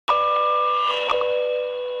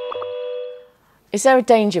Is there a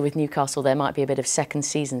danger with Newcastle there might be a bit of second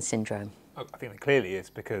season syndrome? I think there clearly is,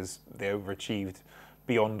 because they overachieved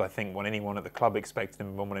beyond, I think, what anyone at the club expected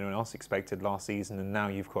and beyond what anyone else expected last season, and now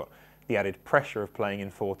you've got the added pressure of playing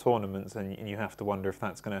in 4 tournaments, and you have to wonder if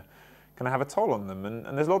that's going to have a toll on them.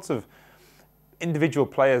 And there's lots of individual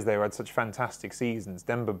players there who had such fantastic seasons.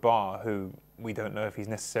 Demba Ba, who we don't know if he's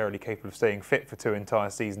necessarily capable of staying fit for 2 entire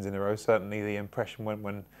seasons in a row. Certainly the impression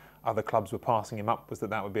when other clubs were passing him up was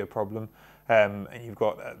that would be a problem. And you've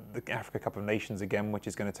got the Africa Cup of Nations again, which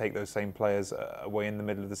is going to take those same players away in the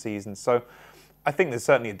middle of the season. So I think there's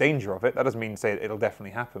certainly a danger of it. That doesn't mean to say it'll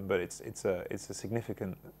definitely happen, but it's a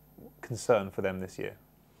significant concern for them this year.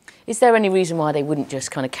 Is there any reason why they wouldn't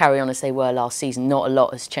just kind of carry on as they were last season? Not a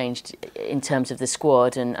lot has changed in terms of the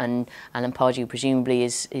squad, and Alan Pardew presumably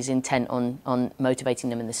is intent on motivating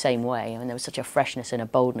them in the same way. I mean, there was such a freshness and a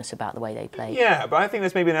boldness about the way they played. Yeah, but I think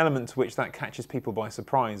there's maybe an element to which that catches people by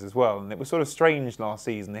surprise as well. And it was sort of strange last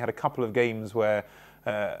season. They had a couple of games where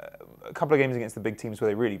against the big teams where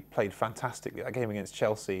they really played fantastically. That game against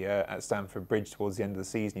Chelsea at Stamford Bridge towards the end of the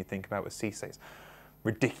season, you think about with Cissé's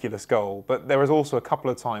ridiculous goal. But there was also a couple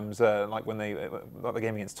of times, like the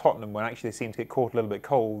game against Tottenham, when actually they seemed to get caught a little bit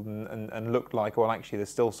cold and looked like, well, actually there's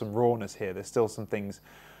still some rawness here. There's still some things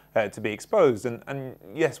to be exposed. And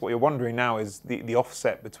yes, what you're wondering now is the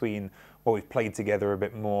offset between, well, we've played together a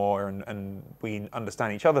bit more and we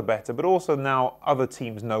understand each other better, but also now other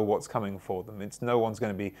teams know what's coming for them. No one's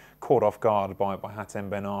going to be caught off guard by Hatem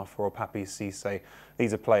Ben Arfa or Papis Cissé.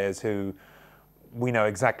 These are players who we know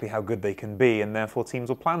exactly how good they can be, and therefore teams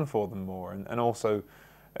will plan for them more. And also,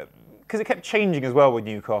 because it kept changing as well with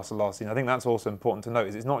Newcastle last season, I think that's also important to note,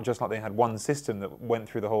 is it's not just like they had one system that went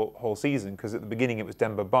through the whole season, because at the beginning it was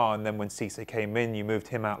Demba Ba, and then when Cissé came in, you moved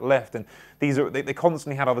him out left, and they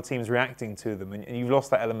constantly had other teams reacting to them, and you've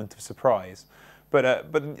lost that element of surprise. But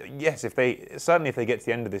yes, if they get to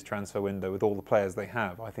the end of this transfer window with all the players they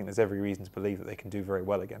have, I think there's every reason to believe that they can do very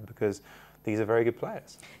well again, because these are very good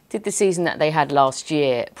players. Did the season that they had last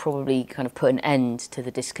year probably kind of put an end to the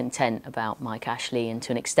discontent about Mike Ashley and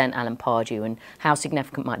to an extent Alan Pardew, and how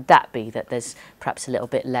significant might that be, that there's perhaps a little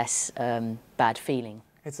bit less bad feeling?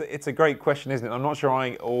 It's a great question, isn't it? I'm not sure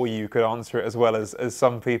I or you could answer it as well as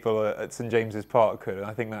some people at St James's Park could, and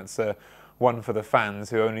I think that's one for the fans,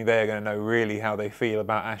 who only they're going to know really how they feel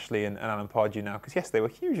about Ashley and Alan Pardew now, because yes, they were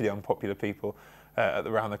hugely unpopular people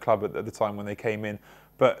around the club at the time when they came in,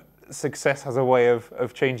 but success has a way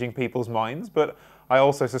of changing people's minds. But I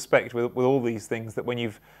also suspect with all these things that when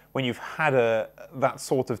you've had that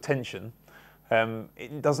sort of tension,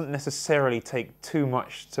 it doesn't necessarily take too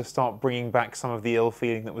much to start bringing back some of the ill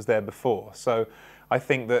feeling that was there before. So I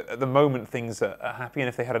think that at the moment things are happy, and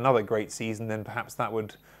if they had another great season, then perhaps that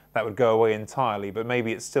would go away entirely. But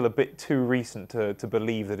maybe it's still a bit too recent to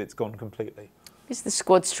believe that it's gone completely. Is the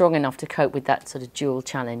squad strong enough to cope with that sort of dual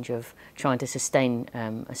challenge of trying to sustain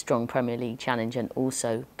a strong Premier League challenge and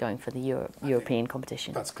also going for the European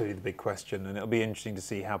competition? That's clearly the big question, and it'll be interesting to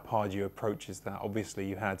see how Pardew approaches that. Obviously,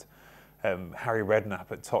 you had Harry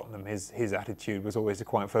Redknapp at Tottenham. His attitude was always to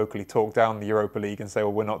quite vocally talk down the Europa League and say,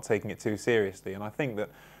 well, we're not taking it too seriously. And I think that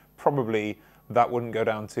probably that wouldn't go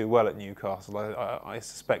down too well at Newcastle. I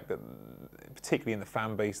suspect that, particularly in the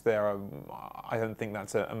fan base there, I don't think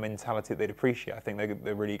that's a mentality that they'd appreciate. I think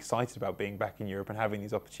they're really excited about being back in Europe and having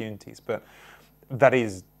these opportunities. But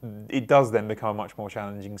it does then become a much more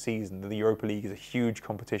challenging season. The Europa League is a huge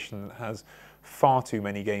competition that has far too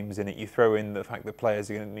many games in it. You throw in the fact that players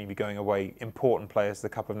are going to be going away, important players to the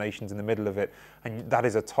Cup of Nations in the middle of it, and that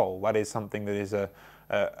is a toll. That is something that is a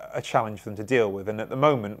challenge for them to deal with. And at the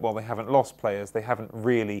moment, while they haven't lost players, they haven't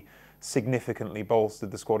really significantly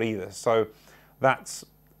bolstered the squad either. So that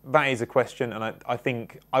is a question, and I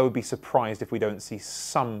think I would be surprised if we don't see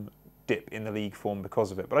some dip in the league form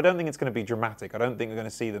because of it. But I don't think it's going to be dramatic. I don't think we're going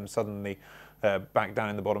to see them suddenly back down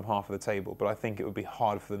in the bottom half of the table. But I think it would be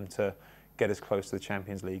hard for them to get as close to the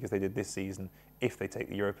Champions League as they did this season if they take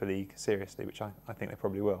the Europa League seriously, which I think they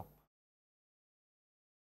probably will.